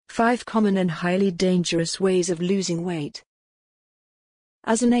5 common and highly dangerous ways of losing weight.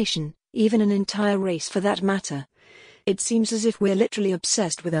 As a nation, even an entire race for that matter, it seems as if we're literally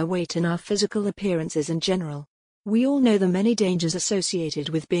obsessed with our weight and our physical appearances in general. We all know the many dangers associated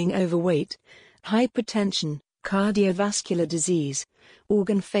with being overweight: hypertension, cardiovascular disease,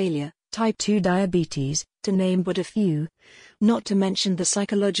 organ failure, type 2 diabetes, to name but a few, not to mention the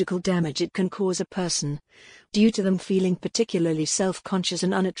psychological damage it can cause a person, due to them feeling particularly self-conscious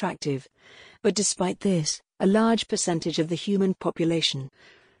and unattractive. But despite this, a large percentage of the human population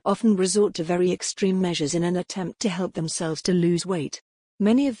often resort to very extreme measures in an attempt to help themselves to lose weight.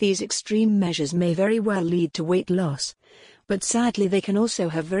 Many of these extreme measures may very well lead to weight loss, but sadly they can also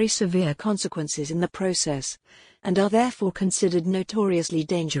have very severe consequences in the process, and are therefore considered notoriously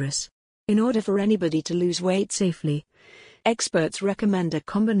dangerous. In order for anybody to lose weight safely, experts recommend a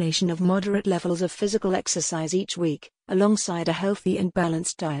combination of moderate levels of physical exercise each week, alongside a healthy and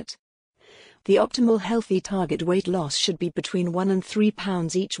balanced diet. The optimal healthy target weight loss should be between 1 and 3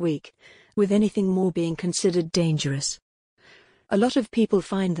 pounds each week, with anything more being considered dangerous. A lot of people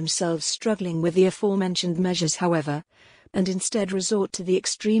find themselves struggling with the aforementioned measures, however, and instead resort to the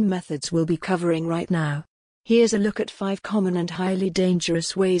extreme methods we'll be covering right now. Here's a look at 5 common and highly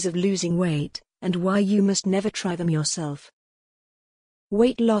dangerous ways of losing weight, and why you must never try them yourself.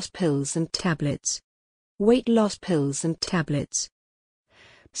 Weight loss pills and tablets. Weight loss pills and tablets.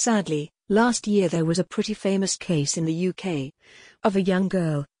 Sadly, last year there was a pretty famous case in the UK of a young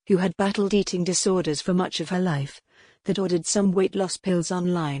girl who had battled eating disorders for much of her life, that ordered some weight loss pills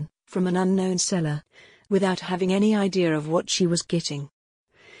online from an unknown seller, without having any idea of what she was getting.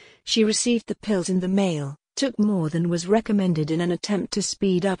 She received the pills in the mail, took more than was recommended in an attempt to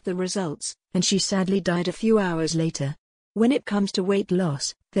speed up the results, and she sadly died a few hours later. When it comes to weight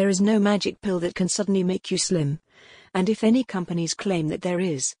loss, there is no magic pill that can suddenly make you slim, and if any companies claim that there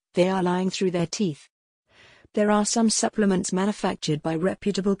is, they are lying through their teeth. There are some supplements manufactured by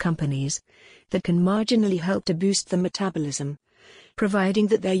reputable companies that can marginally help to boost the metabolism, providing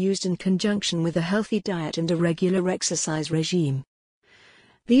that they're used in conjunction with a healthy diet and a regular exercise regime.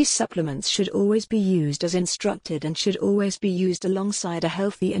 These supplements should always be used as instructed and should always be used alongside a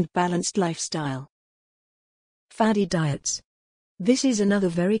healthy and balanced lifestyle. Faddy diets. This is another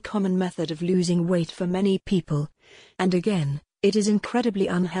very common method of losing weight for many people, and again, it is incredibly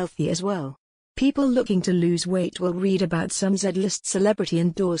unhealthy as well. People looking to lose weight will read about some Z-list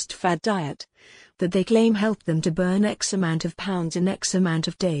celebrity-endorsed fad diet that they claim help them to burn X amount of pounds in X amount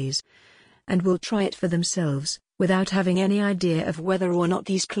of days, and will try it for themselves, without having any idea of whether or not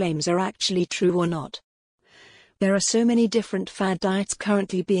these claims are actually true or not. There are so many different fad diets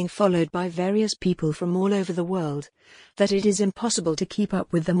currently being followed by various people from all over the world, that it is impossible to keep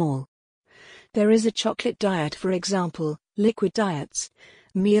up with them all. There is a chocolate diet, for example, liquid diets,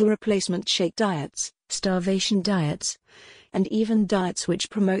 meal replacement shake diets, starvation diets, and even diets which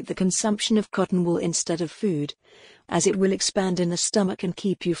promote the consumption of cotton wool instead of food, as it will expand in the stomach and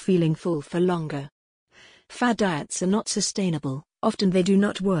keep you feeling full for longer. Fad diets are not sustainable, often they do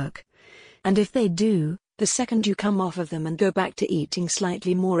not work, and if they do, the second you come off of them and go back to eating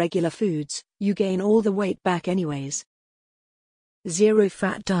slightly more regular foods, you gain all the weight back anyways.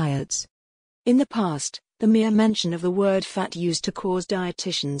 Zero-fat diets. In the past, the mere mention of the word fat used to cause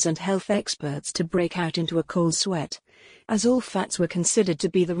dietitians and health experts to break out into a cold sweat, as all fats were considered to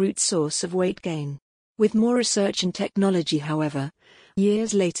be the root source of weight gain. With more research and technology, however,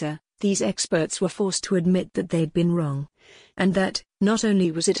 years later, these experts were forced to admit that they'd been wrong, and that, not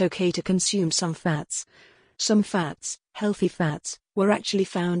only was it okay to consume some fats, healthy fats, were actually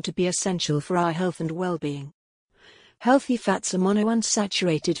found to be essential for our health and well-being. Healthy fats are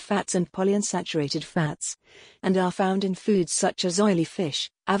monounsaturated fats and polyunsaturated fats, and are found in foods such as oily fish,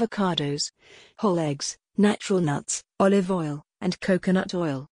 avocados, whole eggs, natural nuts, olive oil, and coconut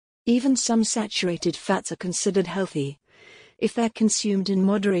oil. Even some saturated fats are considered healthy, if they're consumed in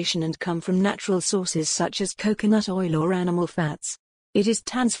moderation and come from natural sources such as coconut oil or animal fats. It is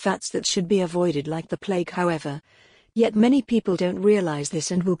trans fats that should be avoided like the plague, however, yet many people don't realize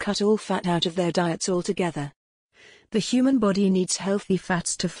this and will cut all fat out of their diets altogether. The human body needs healthy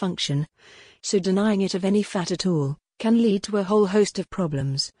fats to function, so denying it of any fat at all can lead to a whole host of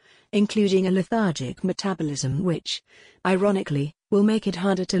problems, including a lethargic metabolism which, ironically, will make it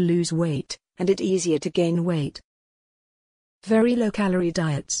harder to lose weight, and it easier to gain weight. Very low-calorie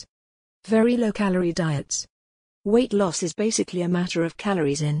diets. Very low-calorie diets. Weight loss is basically a matter of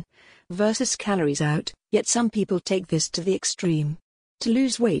calories in versus calories out, yet some people take this to the extreme. To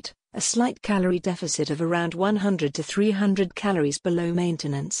lose weight, a slight calorie deficit of around 100 to 300 calories below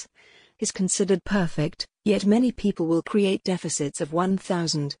maintenance is considered perfect, Yet many people will create deficits of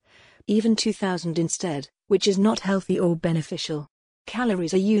 1,000, even 2,000 instead, which is not healthy or beneficial.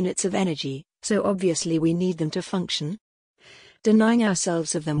 Calories are units of energy, so obviously we need them to function. Denying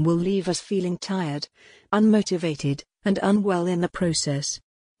ourselves of them will leave us feeling tired, unmotivated, and unwell in the process.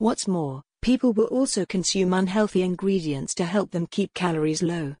 What's more, people will also consume unhealthy ingredients to help them keep calories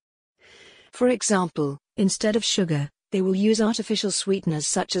low. For example, instead of sugar, they will use artificial sweeteners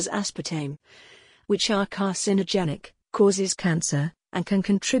such as aspartame, which are carcinogenic, causes cancer, and can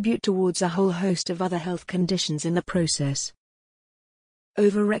contribute towards a whole host of other health conditions in the process.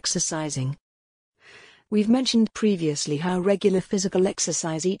 Overexercising. We've mentioned previously how regular physical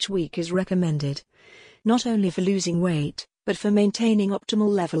exercise each week is recommended, not only for losing weight, but for maintaining optimal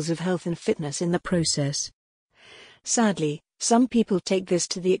levels of health and fitness in the process. Sadly, some people take this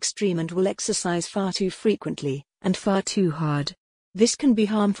to the extreme and will exercise far too frequently, and far too hard. This can be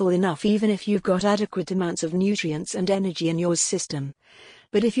harmful enough even if you've got adequate amounts of nutrients and energy in your system.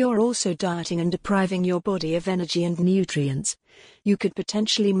 But if you're also dieting and depriving your body of energy and nutrients, you could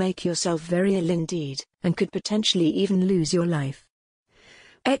potentially make yourself very ill indeed, and could potentially even lose your life.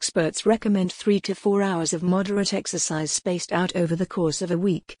 Experts recommend 3 to 4 hours of moderate exercise spaced out over the course of a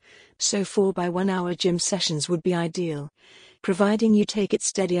week, so 4 by 1 hour gym sessions would be ideal, providing you take it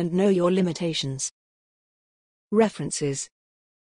steady and know your limitations. References.